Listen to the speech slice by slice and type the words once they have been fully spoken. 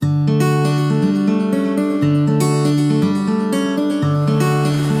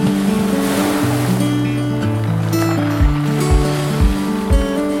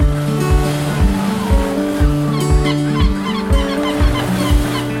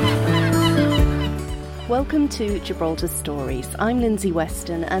Welcome to Gibraltar Stories. I'm Lindsay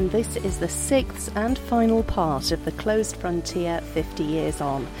Weston, and this is the sixth and final part of The Closed Frontier 50 Years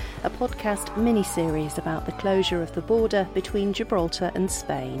On, a podcast mini-series about the closure of the border between Gibraltar and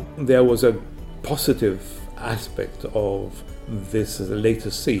Spain. There was a positive aspect of this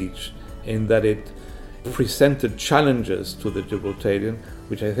latest siege in that it presented challenges to the Gibraltarian,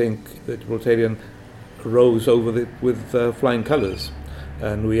 which I think the Gibraltarian rose over with flying colours.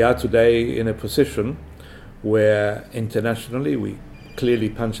 And we are today in a position where internationally we clearly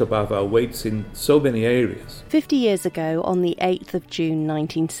punch above our weights in so many areas. 50 years ago, on the 8th of June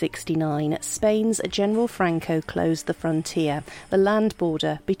 1969, Spain's General Franco closed the frontier, the land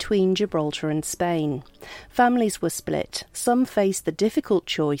border between Gibraltar and Spain. Families were split. Some faced the difficult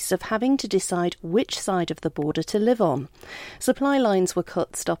choice of having to decide which side of the border to live on. Supply lines were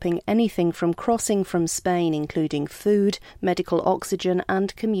cut, stopping anything from crossing from Spain, including food, medical oxygen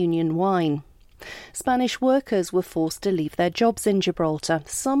and communion wine. Spanish workers were forced to leave their jobs in Gibraltar.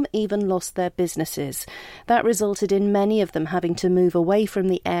 Some even lost their businesses. That resulted in many of them having to move away from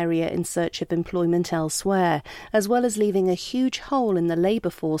the area in search of employment elsewhere, as well as leaving a huge hole in the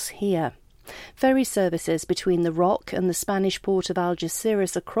labour force here. Ferry services between the Rock and the Spanish port of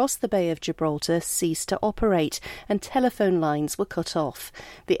Algeciras across the Bay of Gibraltar ceased to operate, and telephone lines were cut off.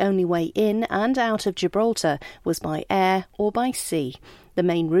 The only way in and out of Gibraltar was by air or by sea. The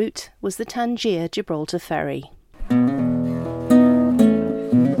main route was the Tangier-Gibraltar ferry.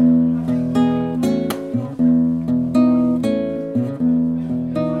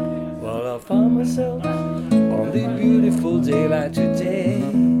 Well, I found myself on the beautiful day like today,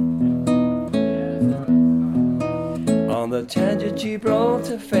 on the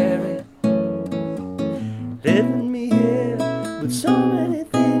Tangier-Gibraltar ferry, leaving me here with so many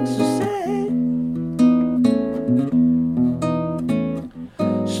things to say.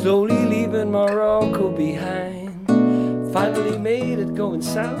 Slowly leaving Morocco behind, finally made it going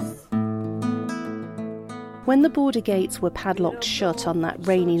south. When the border gates were padlocked shut on that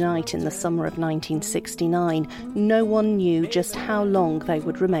rainy night in the summer of 1969, no one knew just how long they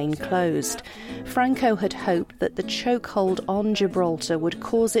would remain closed. Franco had hoped that the chokehold on Gibraltar would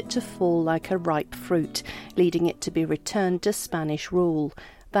cause it to fall like a ripe fruit, leading it to be returned to Spanish rule.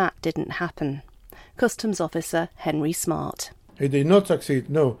 That didn't happen. Customs Officer Henry Smart. He did not succeed,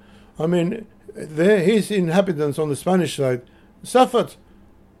 no. I mean, his inhabitants on the Spanish side suffered.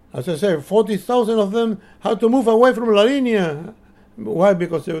 As I say, 40,000 of them had to move away from La Linea. Why?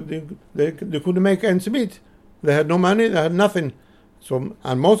 Because they couldn't make ends meet. They had no money, they had nothing. So,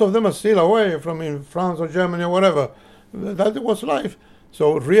 and most of them are still away from in France or Germany or whatever. That was life.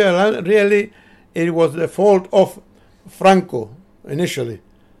 So really, it was the fault of Franco initially.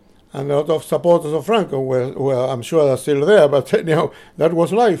 And a lot of supporters of Franco were I'm sure are still there, but anyhow, that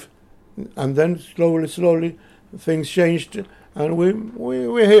was life. And then slowly, things changed, and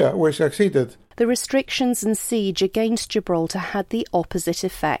we're here. We succeeded. The restrictions and siege against Gibraltar had the opposite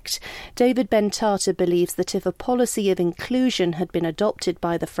effect. David Bentata believes that if a policy of inclusion had been adopted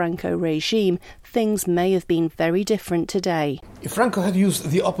by the Franco regime, things may have been very different today. If Franco had used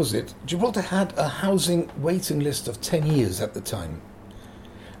the opposite, Gibraltar had a housing waiting list of 10 years at the time.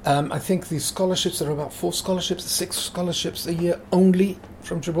 I think the scholarships, there are about 6 scholarships a year only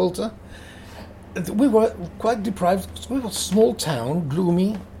from Gibraltar. We were quite deprived. We were a small town,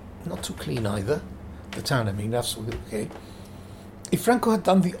 gloomy, not too clean either. The town, I mean, absolutely okay. If Franco had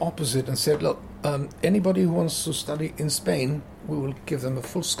done the opposite and said, look, anybody who wants to study in Spain, we will give them a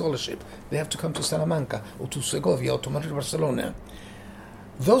full scholarship. They have to come to Salamanca or to Segovia or to Madrid, Barcelona.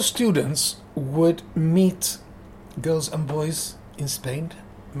 Those students would meet girls and boys in Spain,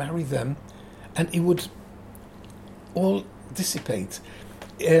 marry them, and it would all dissipate.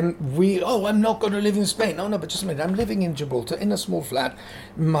 I'm not going to live in Spain. No, but just a minute. I'm living in Gibraltar in a small flat.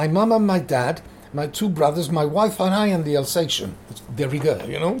 My mum and my dad, my 2 brothers, my wife and I, and the Alsatian. There we go,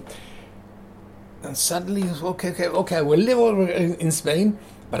 you know. And suddenly, okay, we'll live over in Spain,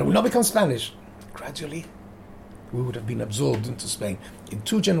 but I will not become Spanish. Gradually, we would have been absorbed into Spain. In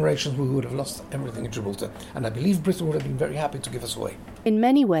 2 generations, we would have lost everything in Gibraltar. And I believe Britain would have been very happy to give us away. In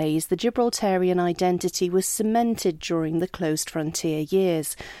many ways, the Gibraltarian identity was cemented during the closed frontier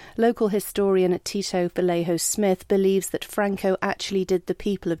years. Local historian Tito Vallejo Smith believes that Franco actually did the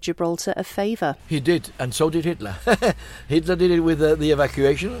people of Gibraltar a favour. He did, and so did Hitler. Hitler did it with the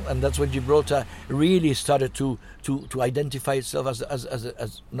evacuation, and that's when Gibraltar really started to identify itself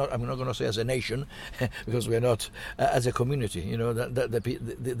as not. I'm not going to say as a nation, because we're not as a community. You know,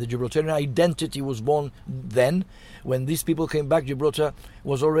 the Gibraltarian identity was born then. When these people came back, Gibraltar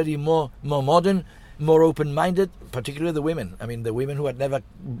was already more modern, more open-minded, particularly the women. I mean, the women who had never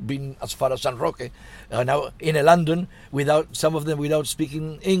been as far as San Roque are now in a London, some of them without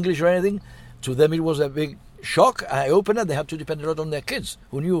speaking English or anything. To them it was a big shock, eye-opener. They had to depend a lot on their kids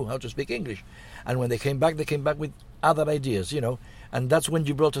who knew how to speak English. And when they came back with other ideas, And that's when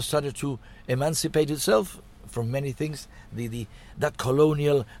Gibraltar started to emancipate itself from many things. That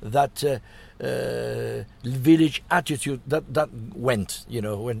colonial, that village attitude that went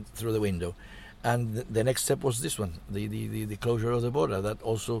through the window. And the next step was this one, the closure of the border. That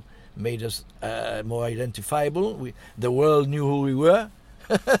also made us more identifiable. The world knew who we were.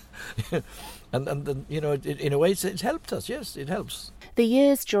 and in a way it helped us. Yes, it helps. The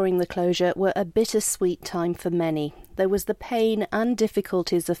years during the closure were a bittersweet time for many. There was the pain and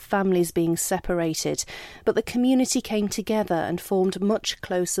difficulties of families being separated, but the community came together and formed much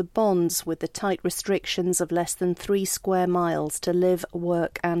closer bonds with the tight restrictions of less than 3 square miles to live,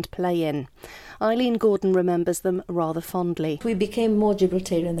 work and play in. Eileen Gordon remembers them rather fondly. We became more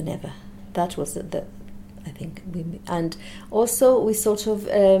Gibraltarian than ever. That was I think. And also we sort of,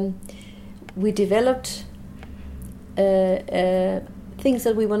 we developed things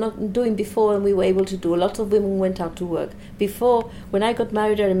that we were not doing before, and we were able to do. A lot of women went out to work. Before, when I got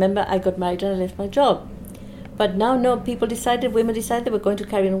married, I remember I got married and I left my job. But now, no, women decided they were going to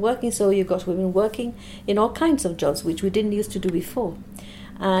carry on working, so you got women working in all kinds of jobs, which we didn't used to do before.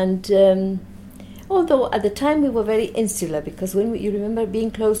 And although at the time we were very insular, because when you remember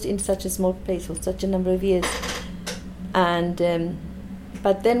being closed in such a small place for such a number of years, and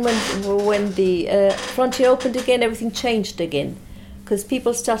but then when the frontier opened again, everything changed again. Because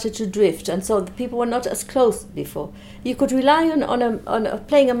people started to drift, and so the people were not as close before. You could rely on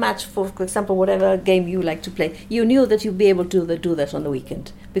playing a match, for example, whatever game you like to play. You knew that you'd be able to do that on the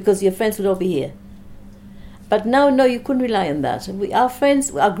weekend because your friends would all be here. But now, no, you couldn't rely on that.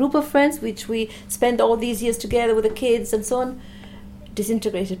 Our group of friends, which we spent all these years together with the kids and so on,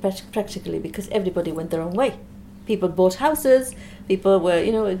 disintegrated practically because everybody went their own way. People bought houses. People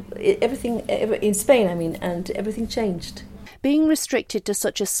were, everything in Spain. And everything changed. Being restricted to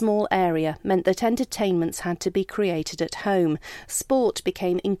such a small area meant that entertainments had to be created at home. Sport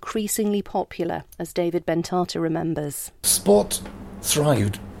became increasingly popular, as David Bentata remembers. Sport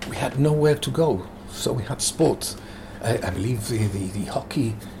thrived. We had nowhere to go, so we had sport. I believe the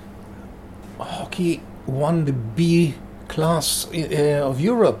hockey won the B class of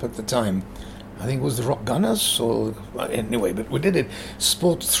Europe at the time. I think it was the Rock Gunners, anyway, but we did it.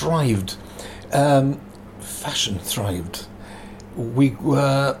 Sport thrived. Fashion thrived. We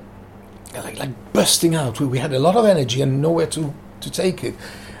were like bursting out. We had a lot of energy and nowhere to take it.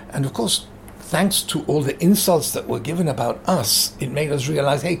 And of course, thanks to all the insults that were given about us, it made us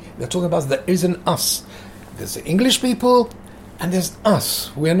realize, hey, they're talking about there is an us. There's the English people and there's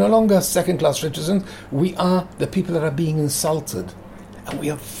us. We are no longer second-class citizens. We are the people that are being insulted. And we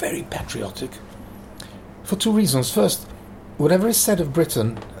are very patriotic. For 2 reasons. First, whatever is said of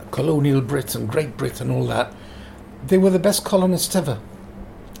Britain, colonial Britain, Great Britain, all that, they were the best colonists ever.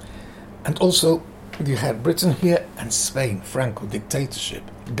 And also, you had Britain here and Spain, Franco, dictatorship,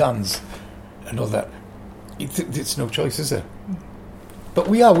 guns, and all that. It's no choice, is there? But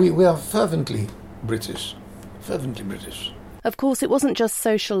we are fervently British. Fervently British. Of course, it wasn't just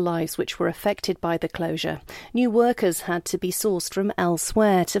social lives which were affected by the closure. New workers had to be sourced from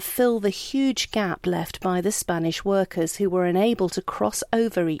elsewhere to fill the huge gap left by the Spanish workers who were unable to cross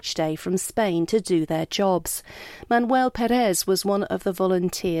over each day from Spain to do their jobs. Manuel Perez was one of the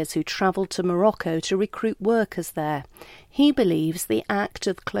volunteers who travelled to Morocco to recruit workers there. He believes the act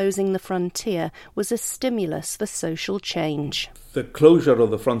of closing the frontier was a stimulus for social change. The closure of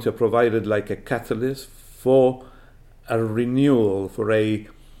the frontier provided like a catalyst for a renewal, for a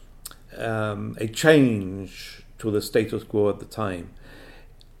change to the status quo at the time.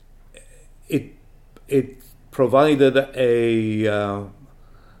 It provided a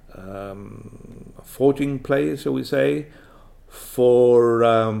forging place, shall we say,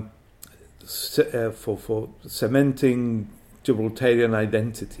 for cementing Gibraltarian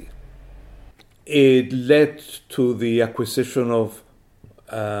identity. It led to the acquisition of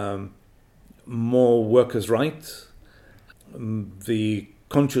more workers' rights. The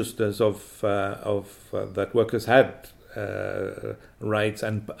consciousness of that workers had rights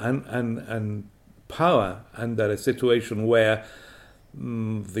and power under a situation where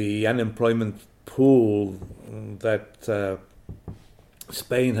the unemployment pool that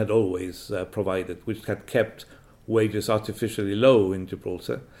Spain had always provided, which had kept wages artificially low in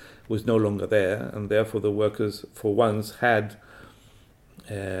Gibraltar, was no longer there, and therefore the workers for once had,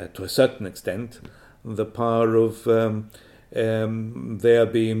 to a certain extent, the power of there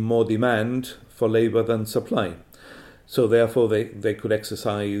being more demand for labor than supply. So therefore they could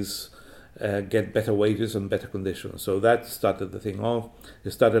exercise, get better wages and better conditions. So that started the thing off. It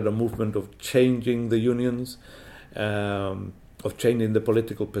started a movement of changing the unions, of changing the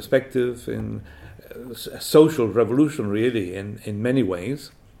political perspective, in a social revolution really in many ways.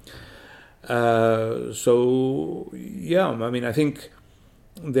 I think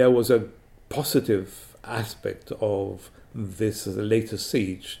there was a positive aspect of this latest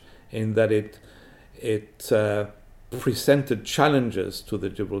siege in that it presented challenges to the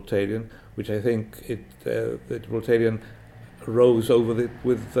Gibraltarian, which I think the Gibraltarian rose over it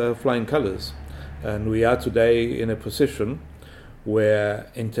with flying colours. And we are today in a position where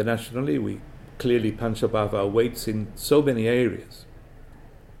internationally we clearly punch above our weights in so many areas,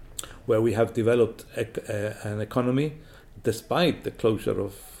 where we have developed an economy despite the closure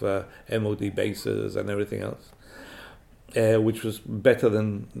of MOD bases and everything else, which was better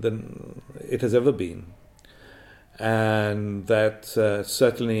than it has ever been. And that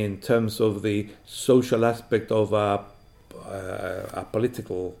certainly in terms of the social aspect of our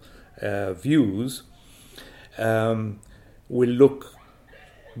political views, we look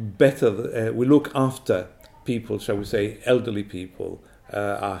better, we look after people, shall we say, elderly people,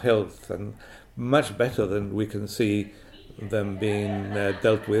 our health, and much better than we can see them being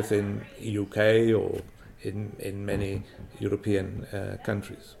dealt with in UK or in many European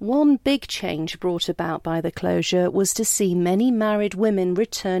countries. One big change brought about by the closure was to see many married women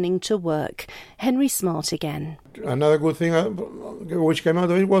returning to work. Henry Smart again. Another good thing which came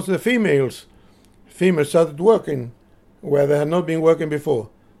out of it was the females. Females started working where they had not been working before.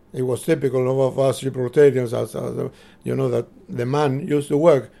 It was typical of us Gibraltarians, that the man used to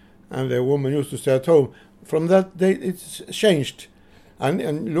work and the woman used to stay at home. From that day, it's changed.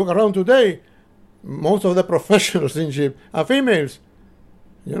 And look around today, most of the professionals in Gib are females.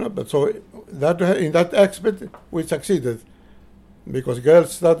 But so that in that aspect, we succeeded. Because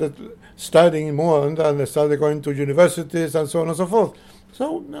girls started studying more and they started going to universities and so on and so forth.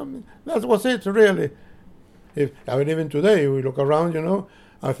 So that was it, really. Even today, we look around,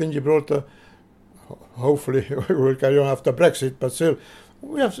 I think Gibraltar, hopefully, will carry on after Brexit, but still,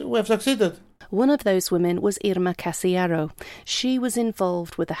 we have succeeded. One of those women was Irma Casillero. She was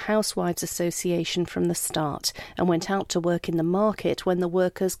involved with the Housewives Association from the start and went out to work in the market when the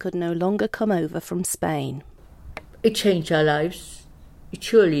workers could no longer come over from Spain. It changed our lives. It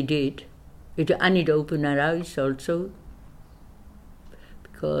surely did. And it opened our eyes also.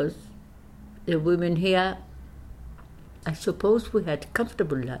 Because the women here, I suppose we had a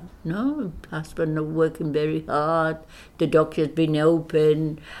comfortable life, no? Husband was working very hard, the dock has been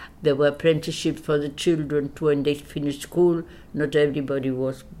open, there were apprenticeships for the children when they finished school. Not everybody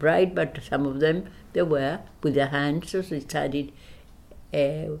was bright, but some of them, they were, with their hands, so they studied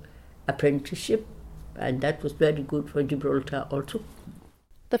apprenticeship, and that was very good for Gibraltar also.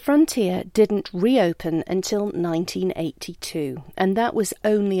 The frontier didn't reopen until 1982, and that was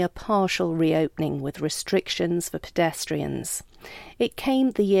only a partial reopening with restrictions for pedestrians. It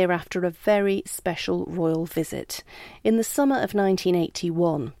came the year after a very special royal visit. In the summer of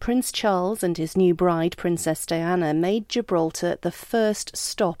 1981, Prince Charles and his new bride, Princess Diana, made Gibraltar the first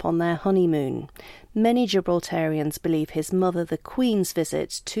stop on their honeymoon. Many Gibraltarians believe his mother, the Queen's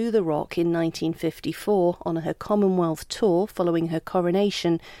visit to the Rock in 1954 on her Commonwealth tour following her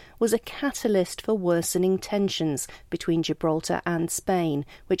coronation was a catalyst for worsening tensions between Gibraltar and Spain,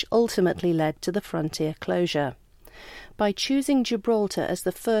 which ultimately led to the frontier closure. By choosing Gibraltar as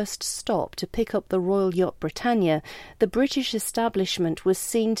the first stop to pick up the Royal Yacht Britannia, the British establishment was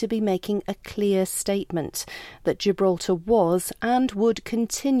seen to be making a clear statement that Gibraltar was and would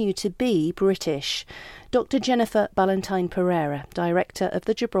continue to be British. Dr. Jennifer Ballantyne Pereira, Director of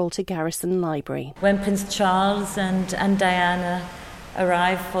the Gibraltar Garrison Library. When Prince Charles and Diana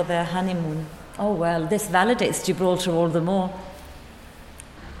arrived for their honeymoon, this validates Gibraltar all the more.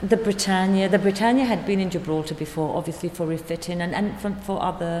 The Britannia had been in Gibraltar before, obviously for refitting and for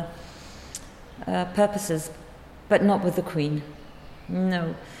other purposes, but not with the Queen.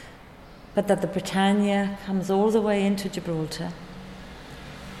 No. But that the Britannia comes all the way into Gibraltar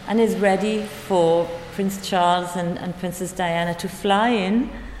and is ready for Prince Charles and Princess Diana to fly in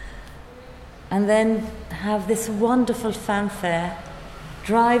and then have this wonderful fanfare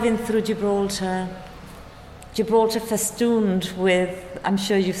driving through Gibraltar festooned with, I'm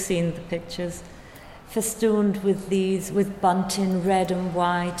sure you've seen the pictures, festooned with bunting, red and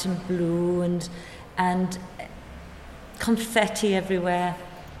white and blue and confetti everywhere.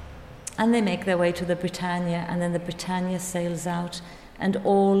 And they make their way to the Britannia, and then the Britannia sails out, and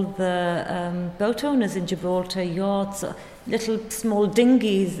all the boat owners in Gibraltar, yachts, little small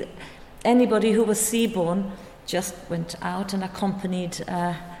dinghies, Anybody who was seaborne just went out and accompanied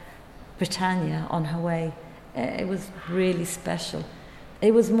Britannia on her way. It was really special.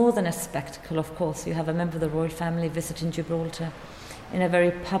 It was more than a spectacle, of course. You have a member of the royal family visiting Gibraltar in a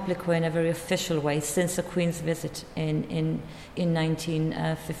very public way, in a very official way, since the Queen's visit in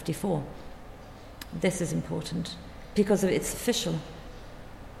 1954. This is important because it's official.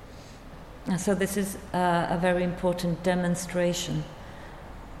 And so this is a very important demonstration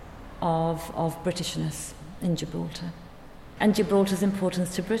of Britishness in Gibraltar and Gibraltar's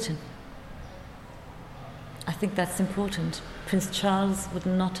importance to Britain. I think that's important. Prince Charles would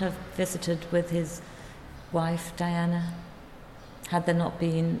not have visited with his wife Diana had there not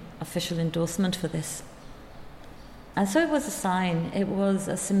been official endorsement for this. And so it was a sign, it was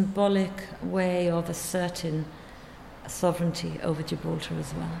a symbolic way of asserting sovereignty over Gibraltar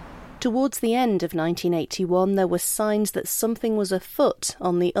as well. Towards the end of 1981, there were signs that something was afoot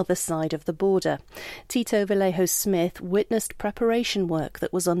on the other side of the border. Tito Vallejo-Smith witnessed preparation work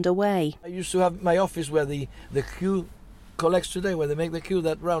that was underway. I used to have my office where the queue collects today, where they make the queue,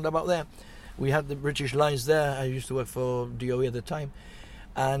 that roundabout there. We had the British lines there. I used to work for DOE at the time.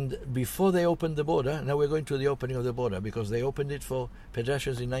 And before they opened the border, now we're going to the opening of the border because they opened it for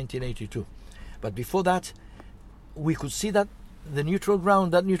pedestrians in 1982. But before that, we could see that that neutral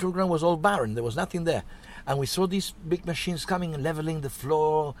ground was all barren. There was nothing there. And we saw these big machines coming and leveling the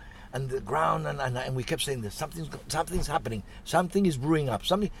floor and the ground, and we kept saying that something's happening. Something is brewing up.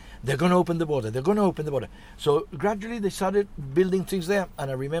 They're going to open the border. So gradually they started building things there.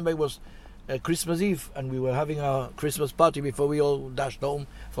 And I remember it was Christmas Eve, and we were having our Christmas party before we all dashed home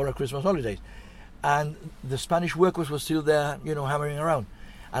for our Christmas holidays. And the Spanish workers were still there, hammering around.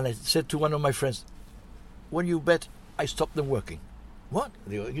 And I said to one of my friends, "When you bet I stopped them working." "What?"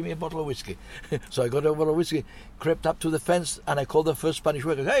 They go, "Give me a bottle of whiskey." So I got a bottle of whiskey, crept up to the fence, and I called the first Spanish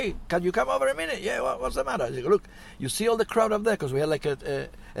workers. "Hey, can you come over a minute?" "Yeah, what's the matter?" I said, "Look, you see all the crowd up there?" Because we had like a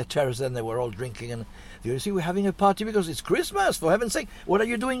terrace then, they were all drinking. And you see, we're having a party because it's Christmas, for heaven's sake. What are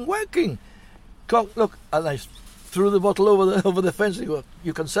you doing working? Look, and I threw the bottle over the fence. He goes,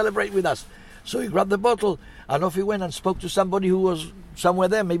 "You can celebrate with us." So he grabbed the bottle, and off he went and spoke to somebody who was somewhere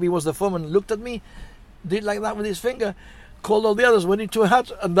there. Maybe it was the foreman. Looked at me, did like that with his finger, called all the others, went into a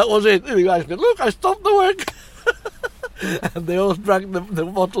hut, and that was it. The guys said, "Look, I stopped the work." And they all drank the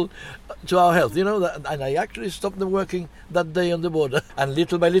bottle to our health, and I actually stopped them working that day on the border. And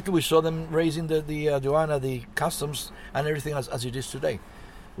little by little we saw them raising the aduana, the customs, and everything as it is today.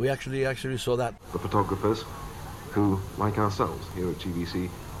 We actually saw that. The photographers, who, like ourselves here at GBC,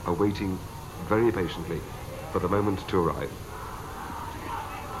 are waiting very patiently for the moment to arrive.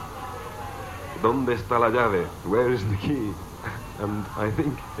 ¿Dónde está la llave? Where is the key? And I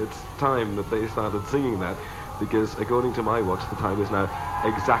think it's time that they started singing that, because according to my watch, the time is now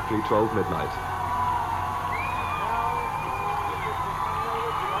exactly 12 midnight.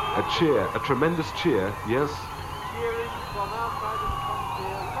 A cheer, a tremendous cheer, yes.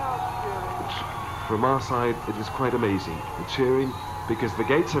 From our side, it is quite amazing. The cheering, because the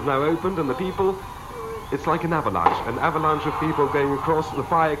gates have now opened and the people, it's like an avalanche of people going across, the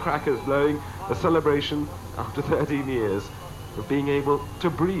firecrackers blowing, a celebration after 13 years of being able to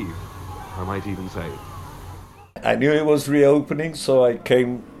breathe, I might even say. I knew it was reopening, so I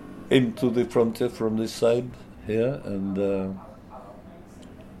came into the frontier from this side here, and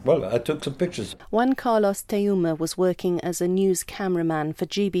I took some pictures. Juan Carlos Teuma was working as a news cameraman for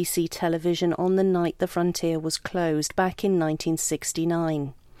GBC television on the night the frontier was closed back in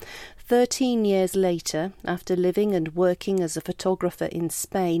 1969. 13 years later, after living and working as a photographer in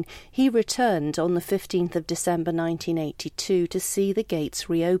Spain, he returned on the 15th of December 1982 to see the gates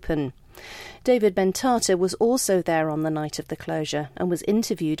reopen. David Bentata was also there on the night of the closure and was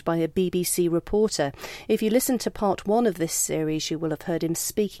interviewed by a BBC reporter. If you listen to part 1 of this series, you will have heard him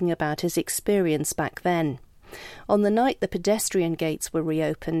speaking about his experience back then. On the night the pedestrian gates were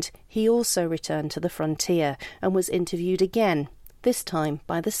reopened, he also returned to the frontier and was interviewed again, this time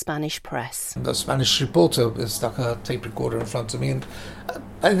by the Spanish press. The Spanish reporter stuck a tape recorder in front of me, and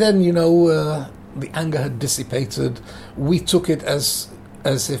then, the anger had dissipated. We took it as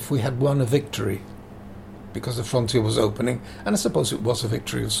if we had won a victory, because the frontier was opening, and I suppose it was a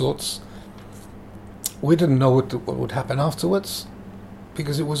victory of sorts. We didn't know what would happen afterwards,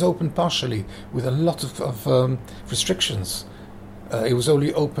 because it was open partially, with a lot of restrictions. It was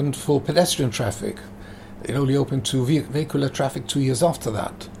only opened for pedestrian traffic. It only opened to vehicular traffic 2 years after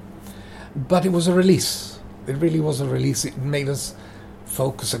that. But it was a release. It really was a release. It made us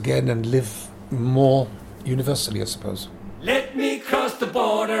focus again and live more universally, I suppose. Let me cross the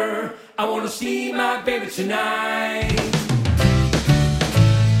border. I want to see my baby tonight.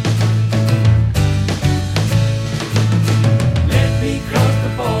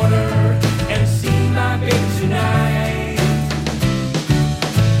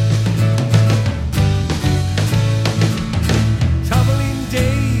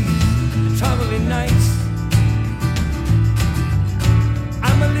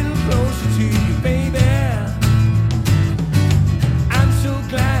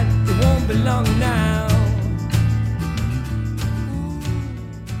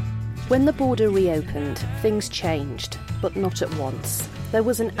 When the border reopened, things changed, but not at once. There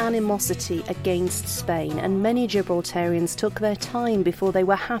was an animosity against Spain, and many Gibraltarians took their time before they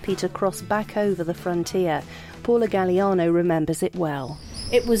were happy to cross back over the frontier. Paula Galliano remembers it well.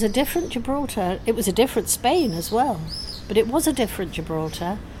 It was a different Gibraltar. It was a different Spain as well, but it was a different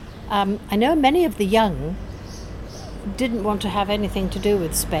Gibraltar. I know many of the young didn't want to have anything to do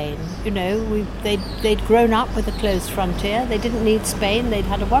with Spain. You know, they'd grown up with a closed frontier. They didn't need Spain. They'd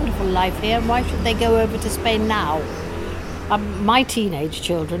had a wonderful life here. Why should they go over to Spain now? My teenage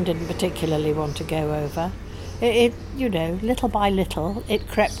children didn't particularly want to go over. It you know, little by little, it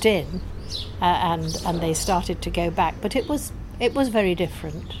crept in, and they started to go back. But it was very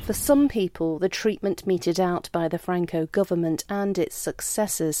different. For some people, the treatment meted out by the Franco government and its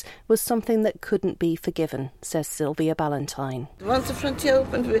successors was something that couldn't be forgiven, says Sylvia Ballantyne. Once the frontier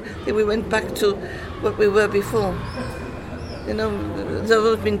opened, we went back to what we were before. You know, there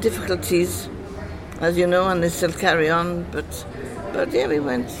have been difficulties, as you know, and they still carry on, but yeah, we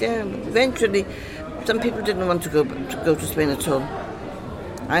went, yeah. Eventually, some people didn't want to go to Spain at all.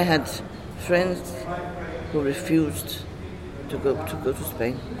 I had friends who refused to go to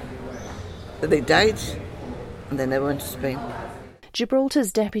Spain. They died, and they never went to Spain.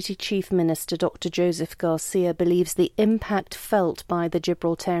 Gibraltar's Deputy Chief Minister, Dr. Joseph Garcia, believes the impact felt by the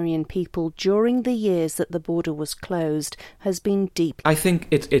Gibraltarian people during the years that the border was closed has been deep. I think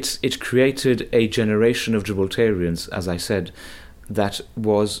it created a generation of Gibraltarians, as I said, that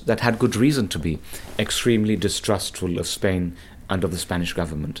had good reason to be extremely distrustful of Spain and of the Spanish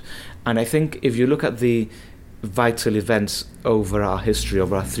government. And I think if you look at the vital events over our history,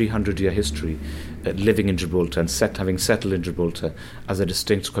 over our 300-year history, living in Gibraltar and having settled in Gibraltar as a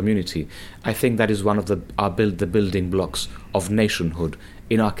distinct community, I think that is one of the building blocks of nationhood.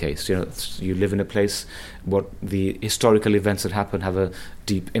 In our case, you know, you live in a place, what the historical events that happen have a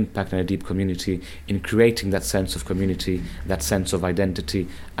deep impact and a deep community in creating that sense of community, that sense of identity,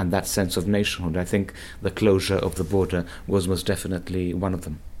 and that sense of nationhood. I think the closure of the border was most definitely one of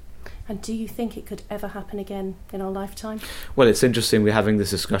them. And do you think it could ever happen again in our lifetime? Well, it's interesting we're having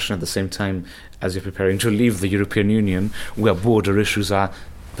this discussion at the same time as you're preparing to leave the European Union, where border issues are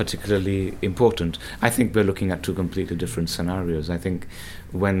particularly important. I think we're looking at two completely different scenarios. I think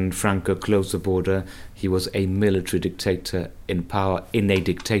when Franco closed the border, he was a military dictator in power in a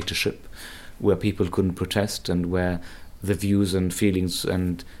dictatorship where people couldn't protest and where the views and feelings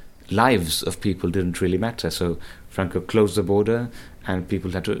and lives of people didn't really matter. So Franco closed the border and people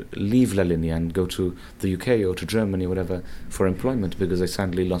had to leave La Linea and go to the UK or to Germany or whatever for employment because they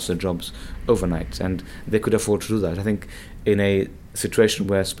suddenly lost their jobs overnight, and they could afford to do that. I think in a situation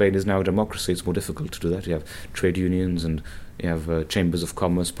where Spain is now a democracy, it's more difficult to do that. You have trade unions and you have chambers of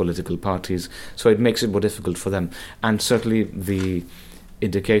commerce, political parties, so it makes it more difficult for them. And certainly the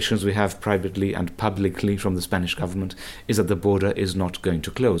indications we have privately and publicly from the Spanish government is that the border is not going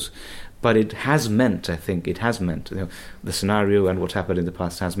to close. But it has meant, the scenario and what happened in the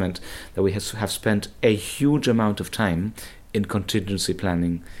past has meant that we have spent a huge amount of time in contingency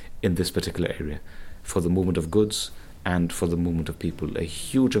planning in this particular area for the movement of goods and for the movement of people. A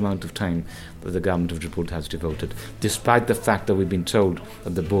huge amount of time that the government of Gibraltar has devoted, despite the fact that we've been told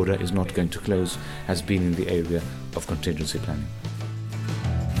that the border is not going to close, has been in the area of contingency planning.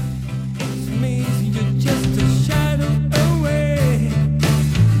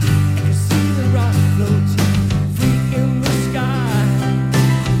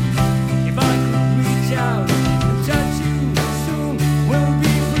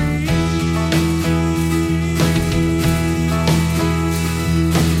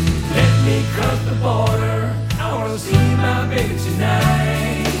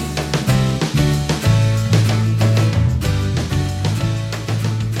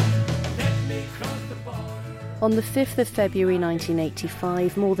 On the 5th of February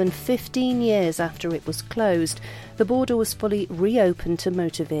 1985, more than 15 years after it was closed, the border was fully reopened to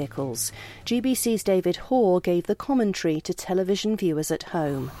motor vehicles. GBC's David Hoare gave the commentary to television viewers at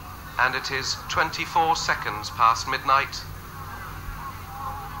home. And it is 24 seconds past midnight,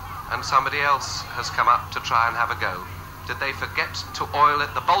 and somebody else has come up to try and have a go. Did they forget to oil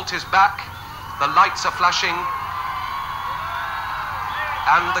it? The bolt is back, the lights are flashing,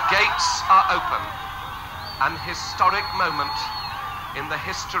 and the gates are open. An historic moment in the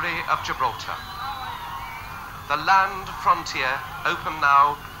history of Gibraltar. The land frontier open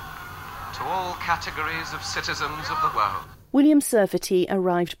now to all categories of citizens of the world. William Survety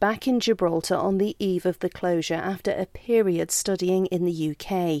arrived back in Gibraltar on the eve of the closure after a period studying in the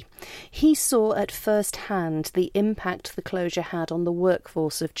UK. He saw at first hand the impact the closure had on the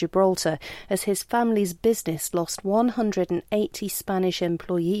workforce of Gibraltar, as his family's business lost 180 Spanish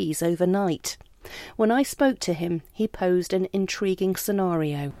employees overnight. When I spoke to him, he posed an intriguing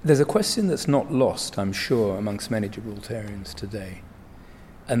scenario. There's a question that's not lost, I'm sure, amongst many Gibraltarians today,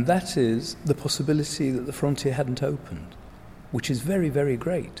 and that is the possibility that the frontier hadn't opened, which is very, very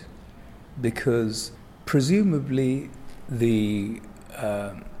great, because presumably the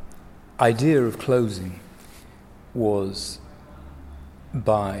idea of closing was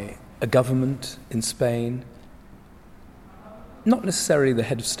by a government in Spain, not necessarily the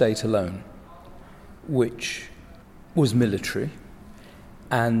head of state alone, which was military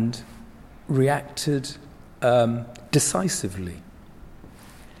and reacted decisively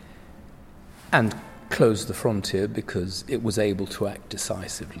and closed the frontier because it was able to act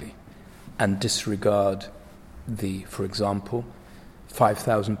decisively and disregard for example,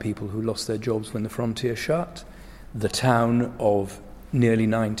 5,000 people who lost their jobs when the frontier shut, the town of nearly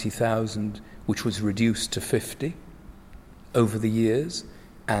 90,000, which was reduced to 50 over the years,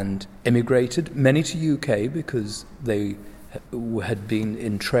 and emigrated, many to UK because they had been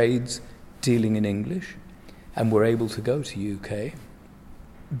in trades dealing in English and were able to go to UK.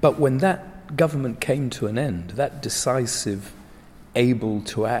 But when that government came to an end, that decisive, able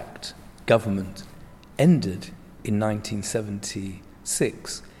to act government ended in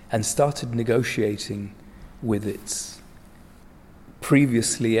 1976 and started negotiating with its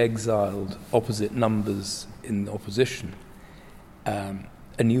previously exiled opposite numbers in the opposition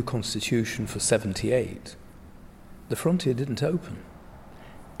a new constitution for 78, the frontier didn't open.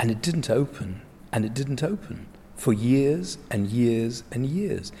 And it didn't open, and it didn't open for years and years and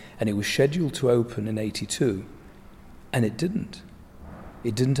years. And it was scheduled to open in 82, and it didn't.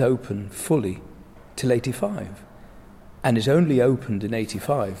 It didn't open fully till 85. And it only opened in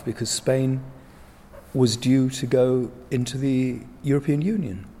 85 because Spain was due to go into the European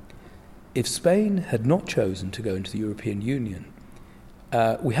Union. If Spain had not chosen to go into the European Union,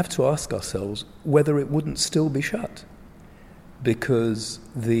 we have to ask ourselves whether it wouldn't still be shut, because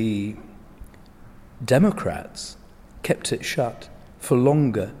the Democrats kept it shut for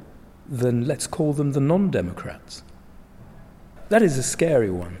longer than, let's call them, the non-Democrats. That is a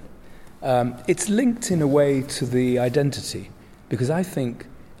scary one. It's linked in a way to the identity, because I think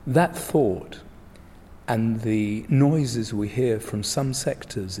that thought and the noises we hear from some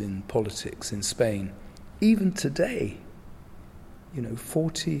sectors in politics in Spain, even today,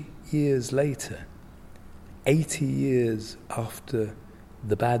 40 years later, 80 years after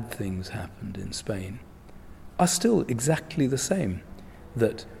the bad things happened in Spain, are still exactly the same,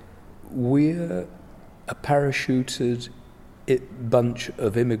 that we're a parachuted bunch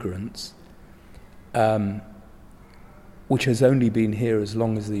of immigrants which has only been here as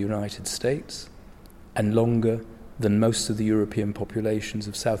long as the United States and longer than most of the European populations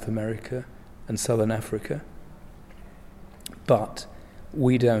of South America and Southern Africa. But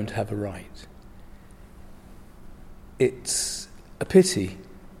we don't have a right. It's a pity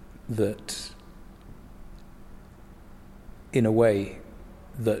that, in a way,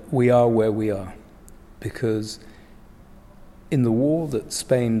 that we are where we are, because in the war that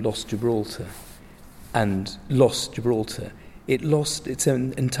Spain lost Gibraltar, it lost its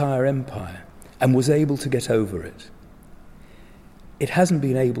entire empire and was able to get over it. It hasn't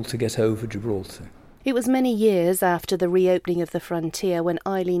been able to get over Gibraltar. It was many years after the reopening of the frontier when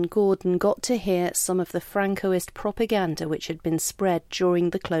Eileen Gordon got to hear some of the Francoist propaganda which had been spread during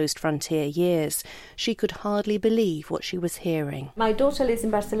the closed frontier years. She could hardly believe what she was hearing. My daughter lives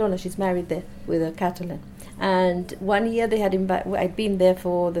in Barcelona. She's married there with a Catalan. And one year I'd been there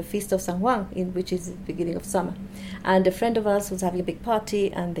for the Feast of San Juan, which is the beginning of summer. And a friend of ours was having a big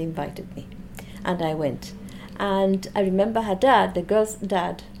party and they invited me. And I went. And I remember her dad, the girl's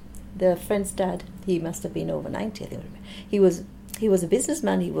dad, the friend's dad, he must have been over 90, I think. He was a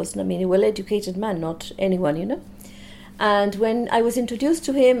businessman. He was, a well-educated man, not anyone, And when I was introduced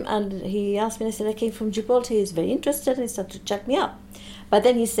to him and he asked me, I said, I came from Gibraltar. He was very interested and he started to chat me up. But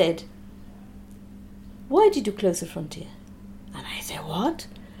then he said, why did you close the frontier? And I said, what?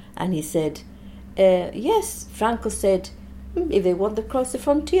 And he said, yes, Franco said, if they want to cross the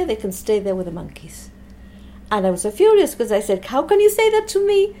frontier, they can stay there with the monkeys. And I was so furious because I said, how can you say that to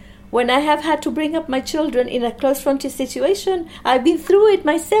me when I have had to bring up my children in a closed frontier situation? I've been through it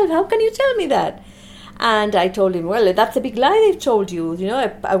myself. How can you tell me that? And I told him, well, that's a big lie they've told you.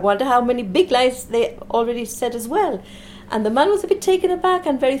 I wonder how many big lies they already said as well. And the man was a bit taken aback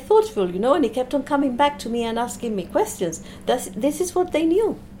and very thoughtful, and he kept on coming back to me and asking me questions. This is what they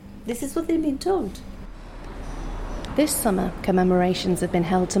knew. This is what they'd been told. This summer, commemorations have been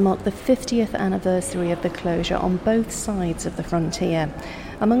held to mark the 50th anniversary of the closure on both sides of the frontier.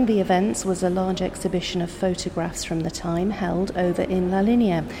 Among the events was a large exhibition of photographs from the time held over in La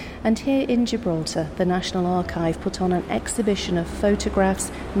Linea. And here in Gibraltar, the National Archive put on an exhibition of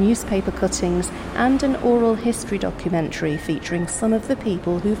photographs, newspaper cuttings and an oral history documentary featuring some of the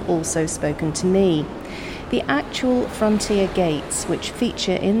people who've also spoken to me. The actual frontier gates, which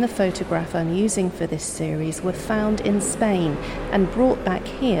feature in the photograph I'm using for this series, were found in Spain and brought back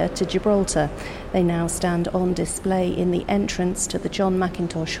here to Gibraltar. They now stand on display in the entrance to the John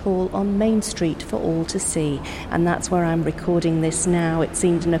Mackintosh Hall on Main Street for all to see. And that's where I'm recording this now. It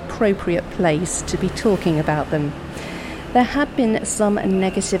seemed an appropriate place to be talking about them. There had been some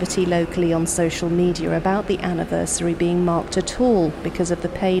negativity locally on social media about the anniversary being marked at all because of the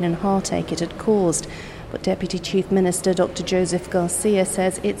pain and heartache it had caused. But Deputy Chief Minister Dr. Joseph Garcia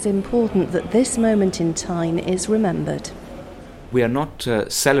says it's important that this moment in time is remembered. We are not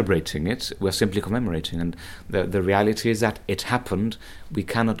celebrating it, we're simply commemorating. And the reality is that it happened. We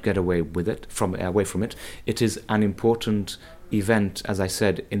cannot get away from it. It is an important event, as I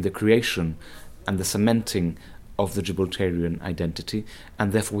said, in the creation and the cementing of the Gibraltarian identity,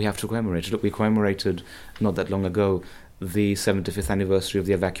 and therefore we have to commemorate it. Look, we commemorated not that long ago the 75th anniversary of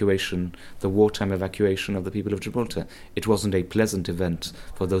the evacuation, the wartime evacuation of the people of Gibraltar. It wasn't a pleasant event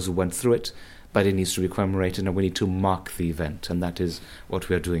for those who went through it, but it needs to be commemorated and we need to mark the event, and that is what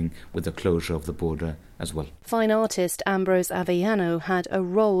we are doing with the closure of the border as well. Fine artist Ambrose Avellano had a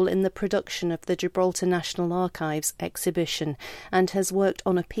role in the production of the Gibraltar National Archives exhibition and has worked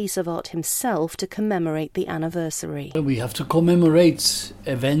on a piece of art himself to commemorate the anniversary. We have to commemorate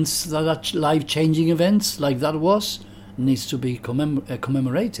events that are life-changing events, like that was, needs to be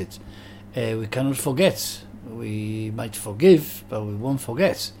commemorated. We cannot forget. We might forgive, but we won't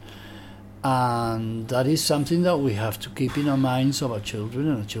forget. And that is something that we have to keep in our minds of our children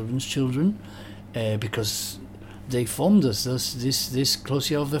and our children's children, because they formed us. This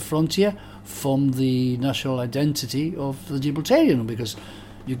closure of the frontier formed the national identity of the Gibraltarian, because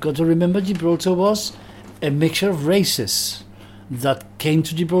you've got to remember Gibraltar was a mixture of races that came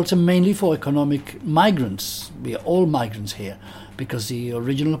to Gibraltar mainly for economic migrants. We are all migrants here, because the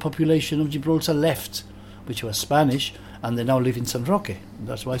original population of Gibraltar left, which was Spanish, and they now live in San Roque.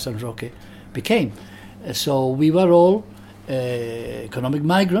 That's why San Roque became. So we were all economic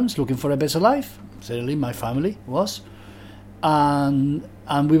migrants looking for a better life. Certainly my family was. And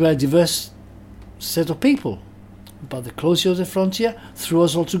we were a diverse set of people. But the closure of the frontier threw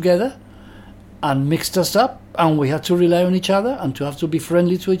us all together and mixed us up, and we had to rely on each other and to have to be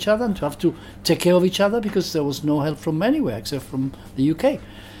friendly to each other and to have to take care of each other, because there was no help from anywhere except from the UK.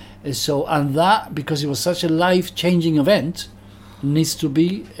 So, and that, because it was such a life-changing event, needs to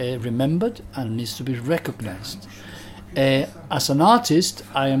be remembered and needs to be recognized. As an artist,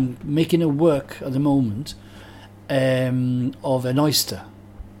 I am making a work at the moment of an oyster.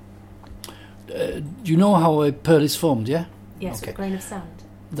 You know how a pearl is formed, yeah? Yes, okay. A grain of sand.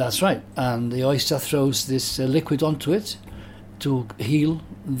 That's right. And the oyster throws this liquid onto it to heal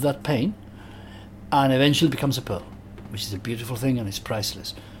that pain, and eventually becomes a pearl, which is a beautiful thing and it's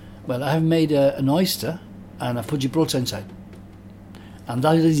priceless. Well, I have made an oyster and I put Gibraltar inside. And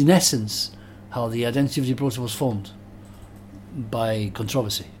that is in essence how the identity of Gibraltar was formed, by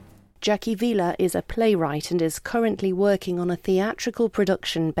controversy. Jackie Vila is a playwright and is currently working on a theatrical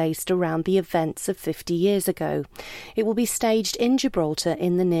production based around the events of 50 years ago. It will be staged in Gibraltar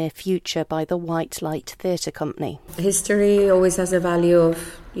in the near future by the White Light Theatre Company. History always has a value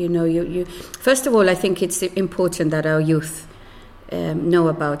of, you. First of all, I think it's important that our youth know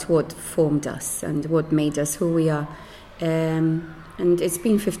about what formed us and what made us who we are. And it's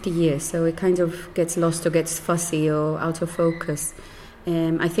been 50 years, so it kind of gets lost or gets fussy or out of focus.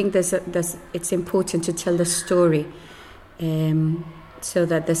 I think it's important to tell the story so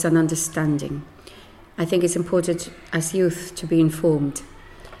that there's an understanding. I think it's important as youth to be informed.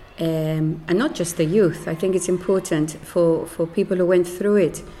 And not just the youth. I think it's important for people who went through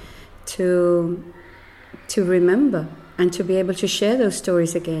it to remember and to be able to share those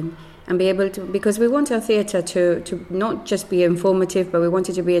stories again. And be able to, because we want our theatre to not just be informative, but we want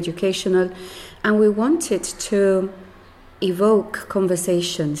it to be educational, and we want it to evoke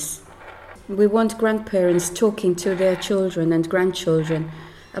conversations. We want grandparents talking to their children and grandchildren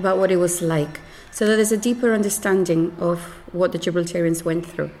about what it was like, so that there's a deeper understanding of what the Gibraltarians went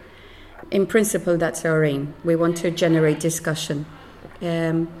through. In principle, that's our aim. We want to generate discussion.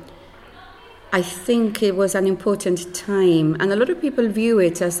 I think it was an important time, and a lot of people view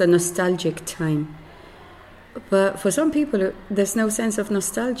it as a nostalgic time. But for some people, there's no sense of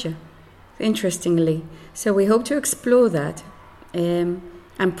nostalgia, interestingly. So we hope to explore that and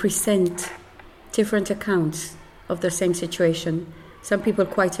present different accounts of the same situation. Some people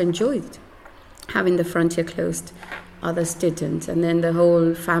quite enjoyed having the frontier closed, others didn't. And then the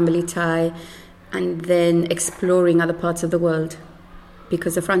whole family tie, and then exploring other parts of the world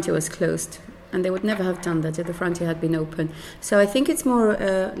because the frontier was closed. And they would never have done that if the frontier had been open. So I think it's more,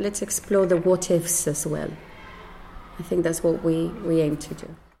 let's explore the what-ifs as well. I think that's what we aim to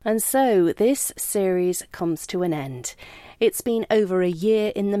do. And so this series comes to an end. It's been over a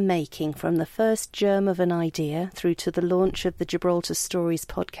year in the making, from the first germ of an idea through to the launch of the Gibraltar Stories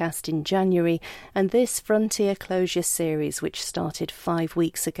podcast in January, and this Frontier Closure series, which started 5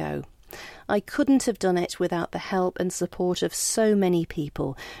 weeks ago. I couldn't have done it without the help and support of so many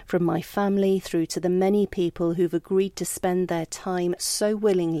people, from my family through to the many people who've agreed to spend their time so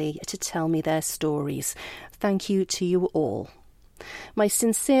willingly to tell me their stories. Thank you to you all. My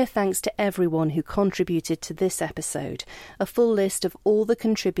sincere thanks to everyone who contributed to this episode. A full list of all the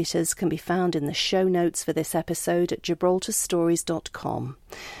contributors can be found in the show notes for this episode at gibraltarstories.com.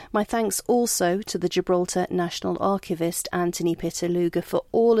 My thanks also to the Gibraltar National Archivist Anthony Pitaluga for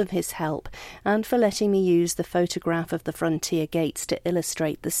all of his help and for letting me use the photograph of the frontier gates to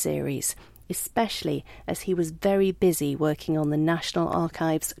illustrate the series, especially as he was very busy working on the National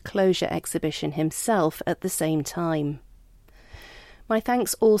Archives closure exhibition himself at the same time. My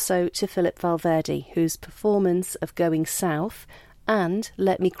thanks also to Philip Valverde, whose performance of Going South and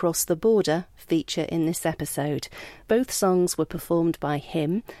Let Me Cross the Border feature in this episode. Both songs were performed by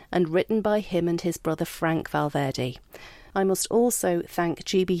him and written by him and his brother Frank Valverde. I must also thank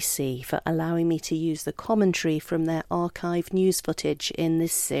GBC for allowing me to use the commentary from their archive news footage in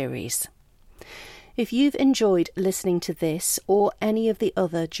this series. If you've enjoyed listening to this or any of the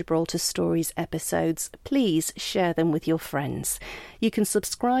other Gibraltar Stories episodes, please share them with your friends. You can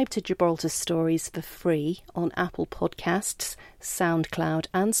subscribe to Gibraltar Stories for free on Apple Podcasts, SoundCloud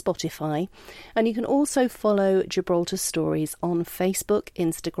and Spotify, and you can also follow Gibraltar Stories on Facebook,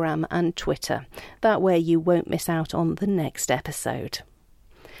 Instagram and Twitter. That way you won't miss out on the next episode.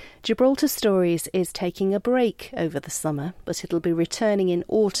 Gibraltar Stories is taking a break over the summer, but it'll be returning in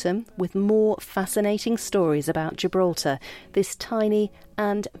autumn with more fascinating stories about Gibraltar, this tiny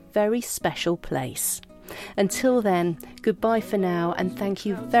and very special place. Until then, goodbye for now, and thank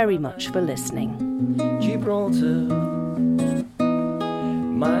you very much for listening. Gibraltar,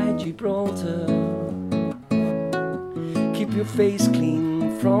 my Gibraltar, keep your face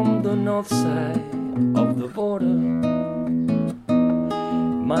clean from the north side of the border.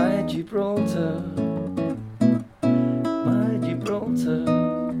 My Gibraltar, my Gibraltar,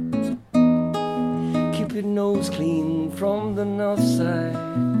 keep your nose clean from the north side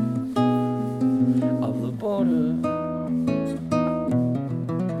of the border.